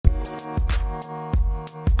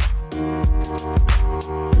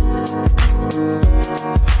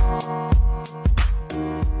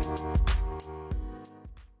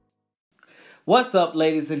What's up,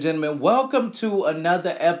 ladies and gentlemen? Welcome to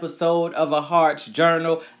another episode of A Heart's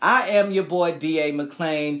Journal. I am your boy, D.A.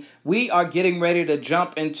 McClain. We are getting ready to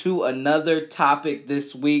jump into another topic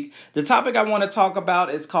this week. The topic I want to talk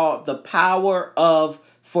about is called the power of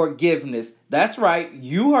forgiveness. That's right.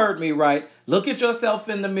 You heard me right. Look at yourself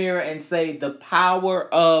in the mirror and say the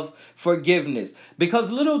power of forgiveness.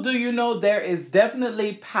 Because little do you know, there is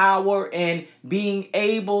definitely power in being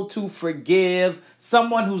able to forgive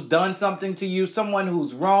someone who's done something to you, someone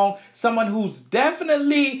who's wrong, someone who's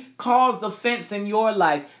definitely caused offense in your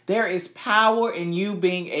life. There is power in you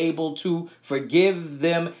being able to forgive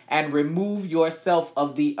them and remove yourself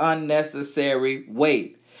of the unnecessary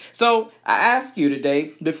weight. So I ask you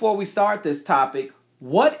today, before we start this topic,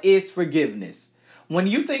 what is forgiveness? When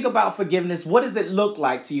you think about forgiveness, what does it look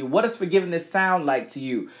like to you? What does forgiveness sound like to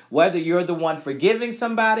you? Whether you're the one forgiving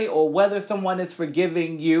somebody or whether someone is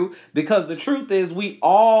forgiving you, because the truth is we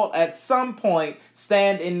all at some point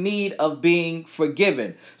stand in need of being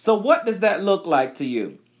forgiven. So what does that look like to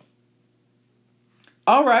you?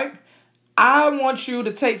 All right. I want you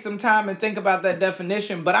to take some time and think about that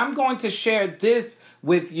definition, but I'm going to share this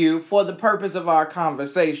with you for the purpose of our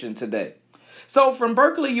conversation today. So from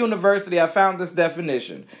Berkeley University, I found this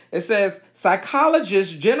definition. It says,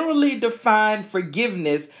 psychologists generally define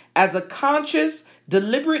forgiveness as a conscious,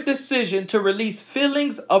 deliberate decision to release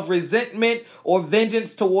feelings of resentment or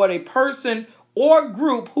vengeance toward a person or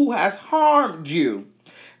group who has harmed you.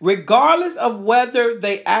 Regardless of whether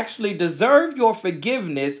they actually deserve your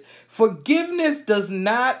forgiveness, forgiveness does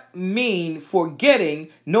not mean forgetting,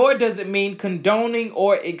 nor does it mean condoning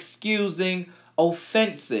or excusing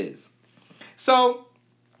offenses. So,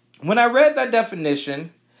 when I read that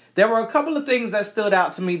definition, there were a couple of things that stood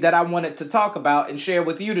out to me that I wanted to talk about and share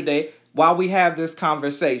with you today while we have this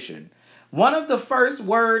conversation. One of the first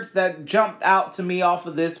words that jumped out to me off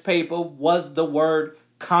of this paper was the word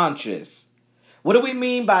conscious. What do we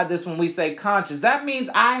mean by this when we say conscious? That means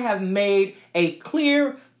I have made a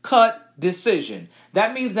clear-cut decision.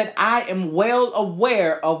 That means that I am well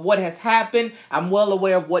aware of what has happened. I'm well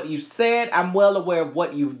aware of what you said. I'm well aware of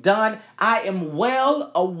what you've done. I am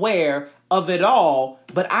well aware of it all,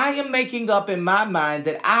 but I am making up in my mind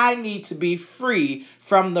that I need to be free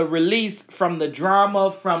from the release, from the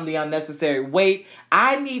drama, from the unnecessary weight.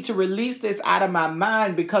 I need to release this out of my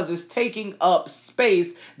mind because it's taking up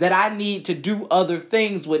space that I need to do other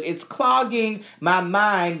things with. It's clogging my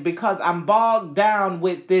mind because I'm bogged down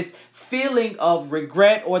with this feeling of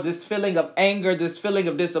regret or this feeling of anger, this feeling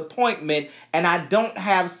of disappointment, and I don't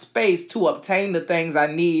have space to obtain the things I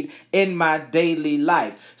need in my daily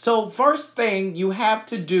life. So first thing you have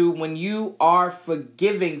to do when you are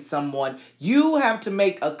forgiving someone, you have to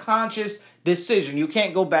make a conscious decision. You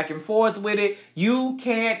can't go back and forth with it. You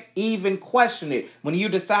can't even question it. When you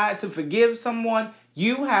decide to forgive someone,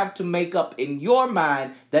 you have to make up in your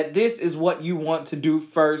mind that this is what you want to do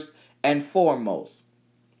first and foremost.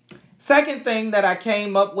 Second thing that I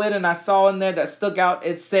came up with and I saw in there that stuck out,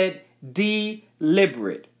 it said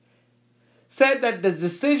deliberate. Said that the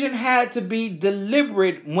decision had to be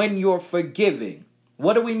deliberate when you're forgiving.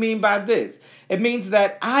 What do we mean by this? It means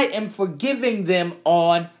that I am forgiving them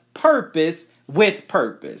on purpose with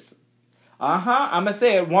purpose. I'm going to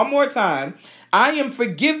say it one more time. I am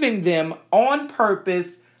forgiving them on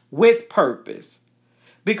purpose with purpose.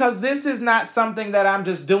 Because this is not something that I'm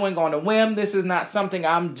just doing on a whim. This is not something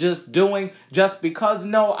I'm just doing just because.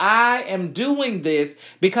 No, I am doing this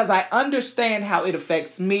because I understand how it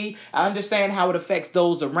affects me. I understand how it affects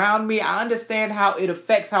those around me. I understand how it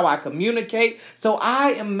affects how I communicate. So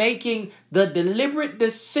I am making the deliberate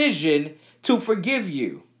decision to forgive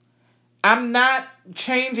you. I'm not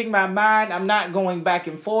changing my mind. I'm not going back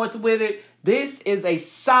and forth with it. This is a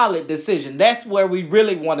solid decision. That's where we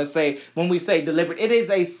really want to say when we say deliberate. It is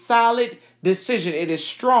a solid decision. It is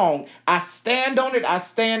strong. I stand on it. I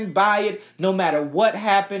stand by it no matter what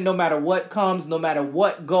happened, no matter what comes, no matter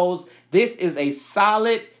what goes. This is a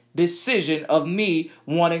solid decision of me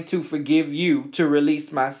wanting to forgive you, to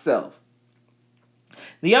release myself.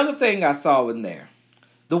 The other thing I saw in there,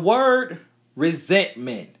 the word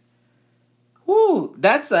resentment. Whew,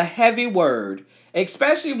 that's a heavy word,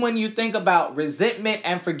 especially when you think about resentment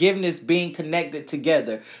and forgiveness being connected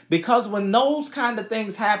together. Because when those kind of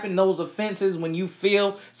things happen, those offenses, when you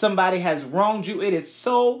feel somebody has wronged you, it is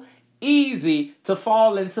so easy to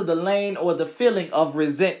fall into the lane or the feeling of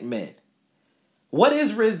resentment. What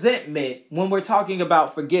is resentment when we're talking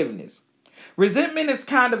about forgiveness? Resentment is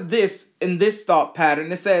kind of this in this thought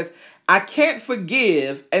pattern. It says, I can't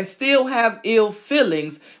forgive and still have ill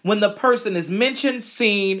feelings when the person is mentioned,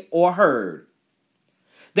 seen, or heard.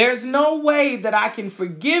 There's no way that I can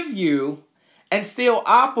forgive you and still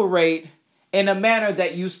operate in a manner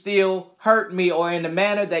that you still hurt me, or in a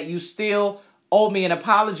manner that you still owe me an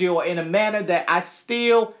apology, or in a manner that I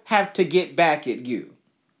still have to get back at you.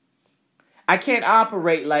 I can't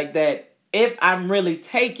operate like that if I'm really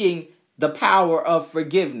taking the power of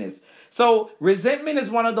forgiveness. So resentment is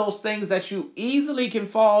one of those things that you easily can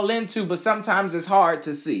fall into, but sometimes it's hard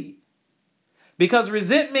to see. Because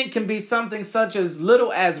resentment can be something such as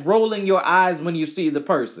little as rolling your eyes when you see the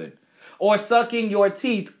person, or sucking your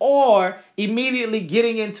teeth, or immediately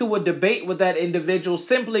getting into a debate with that individual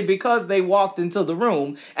simply because they walked into the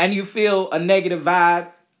room and you feel a negative vibe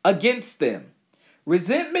against them.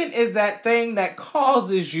 Resentment is that thing that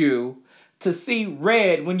causes you to see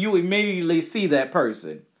red when you immediately see that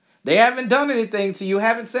person. They haven't done anything to you,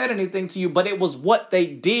 haven't said anything to you, but it was what they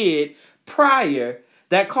did prior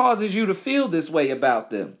that causes you to feel this way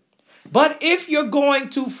about them. But if you're going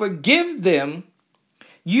to forgive them,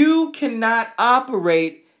 you cannot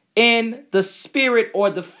operate in the spirit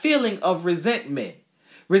or the feeling of resentment.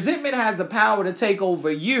 Resentment has the power to take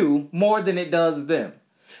over you more than it does them.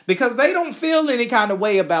 Because they don't feel any kind of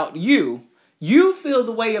way about you. You feel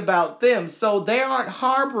the way about them, so they aren't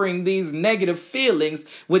harboring these negative feelings,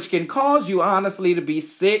 which can cause you, honestly, to be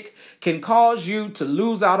sick, can cause you to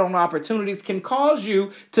lose out on opportunities, can cause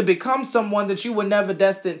you to become someone that you were never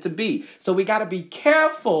destined to be. So we got to be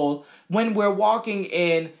careful when we're walking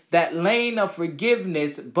in that lane of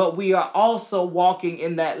forgiveness, but we are also walking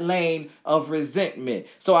in that lane of resentment.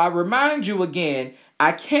 So I remind you again,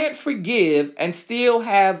 I can't forgive and still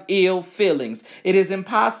have ill feelings. It is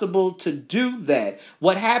impossible to do that.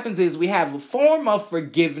 What happens is we have a form of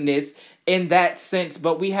forgiveness in that sense,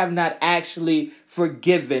 but we have not actually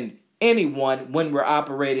forgiven anyone when we're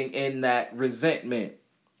operating in that resentment.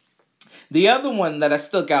 The other one that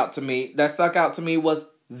stuck out to me was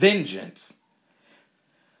vengeance.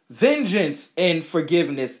 Vengeance in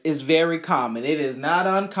forgiveness is very common. It is not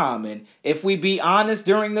uncommon. If we be honest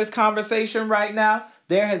during this conversation right now,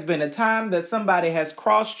 there has been a time that somebody has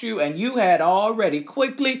crossed you and you had already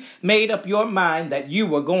quickly made up your mind that you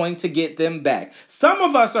were going to get them back. Some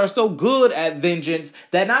of us are so good at vengeance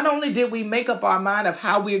that not only did we make up our mind of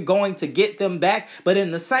how we're going to get them back, but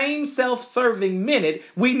in the same self-serving minute,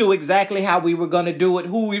 we knew exactly how we were going to do it,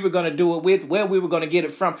 who we were going to do it with, where we were going to get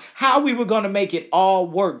it from, how we were going to make it all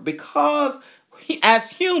work. Because as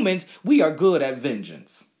humans, we are good at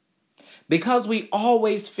vengeance. Because we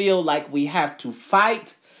always feel like we have to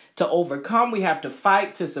fight to overcome. We have to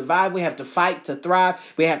fight to survive. We have to fight to thrive.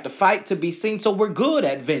 We have to fight to be seen. So we're good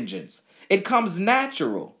at vengeance. It comes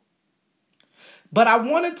natural. But I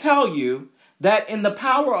want to tell you that in the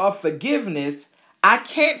power of forgiveness, I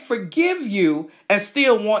can't forgive you and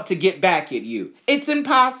still want to get back at you. It's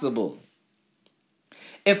impossible.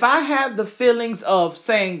 If I have the feelings of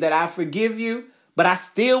saying that I forgive you, but I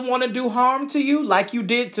still want to do harm to you like you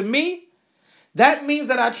did to me, that means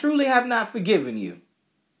that I truly have not forgiven you.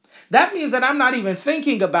 That means that I'm not even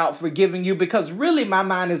thinking about forgiving you, because really my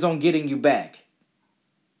mind is on getting you back.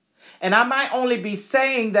 And I might only be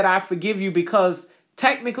saying that I forgive you because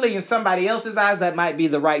technically in somebody else's eyes that might be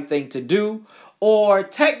the right thing to do. Or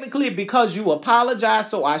technically because you apologize,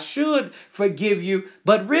 so I should forgive you.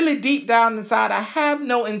 But really deep down inside, I have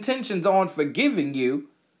no intentions on forgiving you.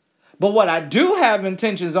 But what I do have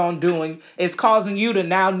intentions on doing is causing you to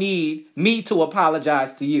now need me to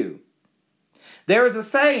apologize to you. There is a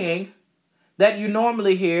saying that you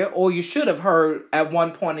normally hear, or you should have heard at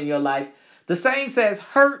one point in your life. The saying says,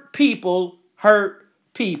 hurt people hurt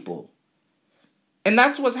people. And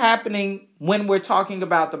that's what's happening when we're talking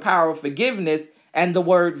about the power of forgiveness and the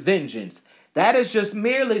word vengeance. That is just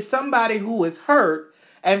merely somebody who is hurt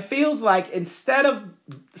and feels like instead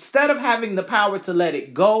of having the power to let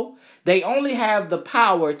it go, they only have the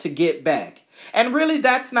power to get back. And really,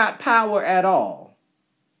 that's not power at all.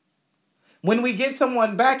 When we get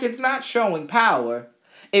someone back, it's not showing power.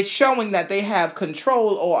 It's showing that they have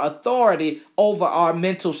control or authority over our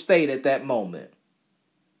mental state at that moment.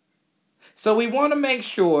 So we want to make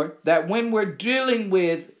sure that when we're dealing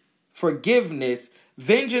with forgiveness,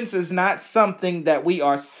 vengeance is not something that we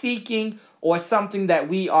are seeking or something that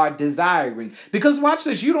we are desiring. Because watch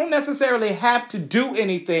this, you don't necessarily have to do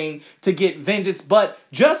anything to get vengeance, but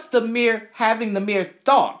just having the mere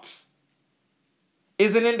thoughts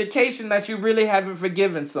is an indication that you really haven't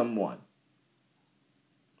forgiven someone.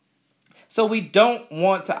 So we don't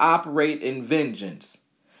want to operate in vengeance.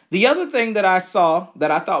 The other thing that I saw that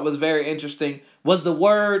I thought was very interesting was the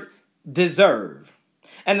word deserve.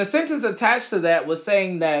 And the sentence attached to that was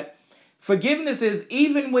saying that forgiveness is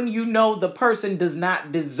even when you know the person does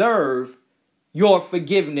not deserve your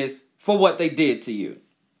forgiveness for what they did to you.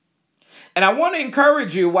 And I want to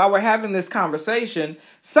encourage you while we're having this conversation,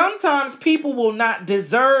 sometimes people will not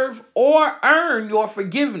deserve or earn your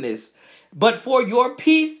forgiveness, but for your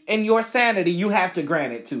peace and your sanity, you have to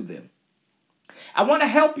grant it to them. I want to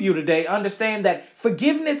help you today understand that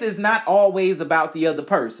forgiveness is not always about the other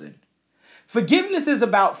person. Forgiveness is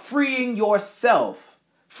about freeing yourself,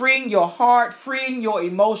 freeing your heart, freeing your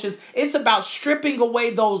emotions. It's about stripping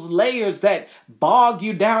away those layers that bog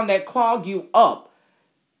you down, that clog you up.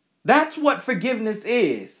 That's what forgiveness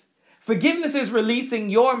is. Forgiveness is releasing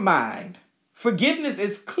your mind. Forgiveness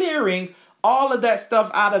is clearing all of that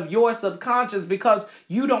stuff out of your subconscious because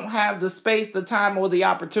you don't have the space, the time, or the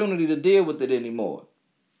opportunity to deal with it anymore.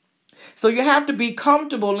 So you have to be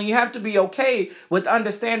comfortable and you have to be okay with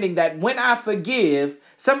understanding that when I forgive,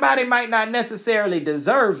 somebody might not necessarily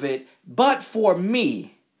deserve it, but for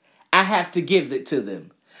me, I have to give it to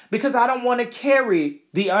them. Because I don't want to carry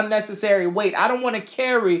the unnecessary weight. I don't want to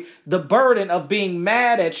carry the burden of being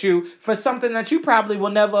mad at you for something that you probably will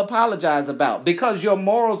never apologize about. Because your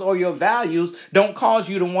morals or your values don't cause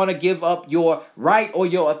you to want to give up your right or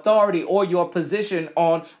your authority or your position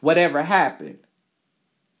on whatever happened.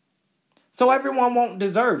 So everyone won't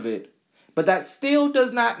deserve it. But that still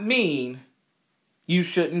does not mean you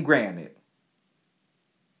shouldn't grant it.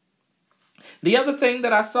 The other thing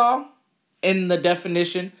that I saw in the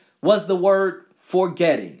definition was the word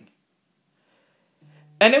forgetting.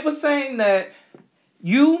 And it was saying that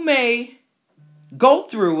you may go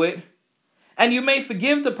through it and you may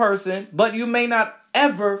forgive the person, but you may not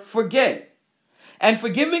ever forget. And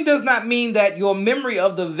forgiving does not mean that your memory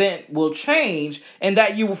of the event will change and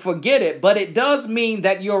that you will forget it, but it does mean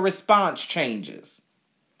that your response changes.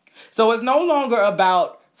 So it's no longer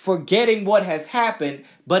about forgetting what has happened,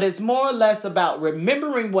 but it's more or less about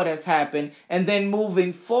remembering what has happened and then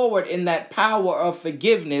moving forward in that power of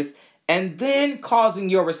forgiveness and then causing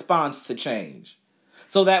your response to change.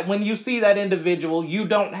 So that when you see that individual, you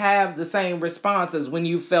don't have the same response as when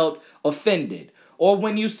you felt offended. Or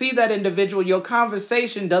when you see that individual, your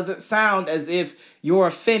conversation doesn't sound as if you're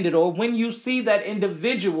offended. Or when you see that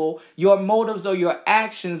individual, your motives or your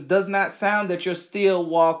actions does not sound that you're still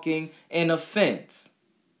walking in offense.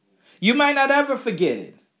 You might not ever forget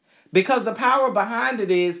it because the power behind it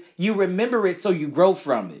is you remember it so you grow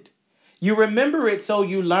from it. You remember it so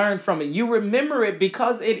you learn from it. You remember it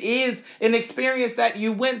because it is an experience that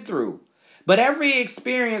you went through. But every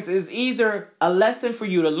experience is either a lesson for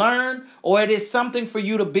you to learn or it is something for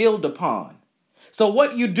you to build upon. So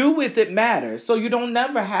what you do with it matters. So you don't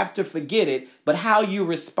never have to forget it, but how you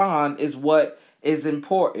respond is what is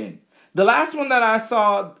important. The last one that I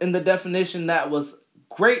saw in the definition that was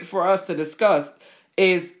great for us to discuss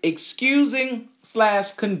is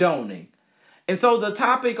excusing/condoning. And so the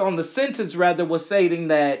topic on the sentence rather was stating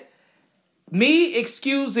that me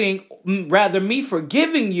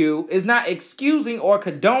forgiving you is not excusing or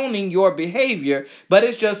condoning your behavior, but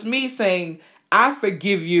it's just me saying, I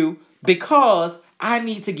forgive you because I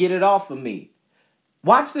need to get it off of me.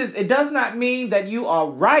 Watch this. It does not mean that you are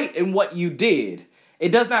right in what you did.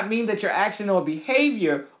 It does not mean that your action or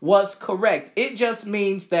behavior was correct. It just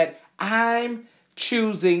means that I'm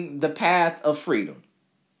choosing the path of freedom.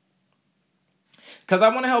 Because I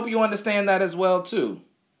want to help you understand that as well, too.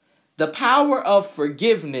 The power of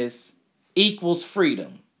forgiveness equals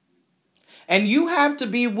freedom. And you have to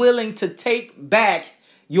be willing to take back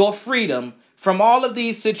your freedom from all of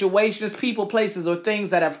these situations, people, places, or things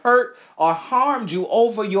that have hurt or harmed you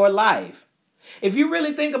over your life. If you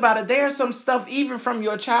really think about it, there's some stuff even from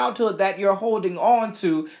your childhood that you're holding on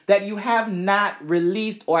to that you have not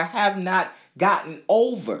released or have not gotten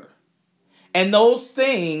over. And those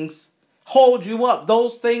things hold you up.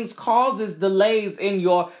 Those things causes delays in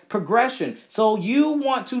your progression. So you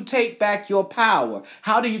want to take back your power.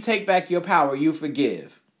 How do you take back your power? You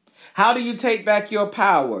forgive. How do you take back your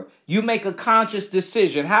power? You make a conscious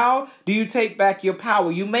decision. How do you take back your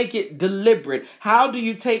power? You make it deliberate. How do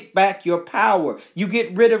you take back your power? You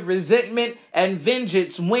get rid of resentment and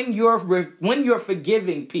vengeance when you're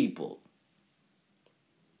forgiving people.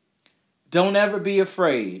 Don't ever be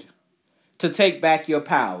afraid to take back your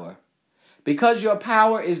power, because your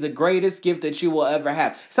power is the greatest gift that you will ever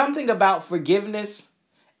have. Something about forgiveness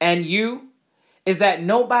and you is that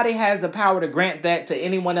nobody has the power to grant that to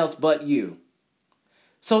anyone else but you.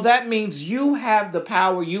 So that means you have the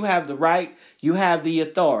power, you have the right, you have the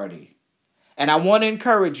authority. And I want to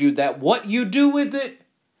encourage you that what you do with it,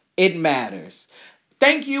 it matters.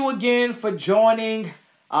 Thank you again for joining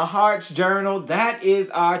A Heart's Journal. That is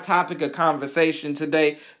our topic of conversation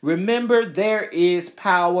today. Remember, there is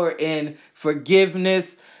power in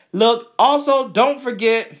forgiveness. Look, also, don't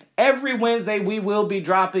forget, Every Wednesday, we will be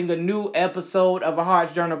dropping a new episode of A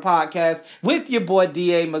Heart's Journal podcast with your boy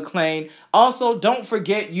D.A. McClain. Also, don't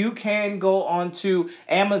forget you can go on to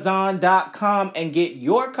Amazon.com and get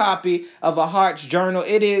your copy of A Heart's Journal.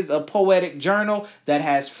 It is a poetic journal that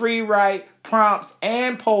has free write, prompts,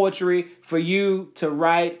 and poetry for you to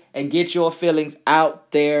write and get your feelings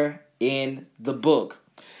out there in the book.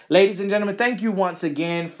 Ladies and gentlemen, thank you once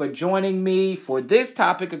again for joining me for this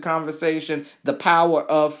topic of conversation, the power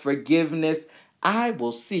of forgiveness. I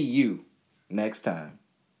will see you next time.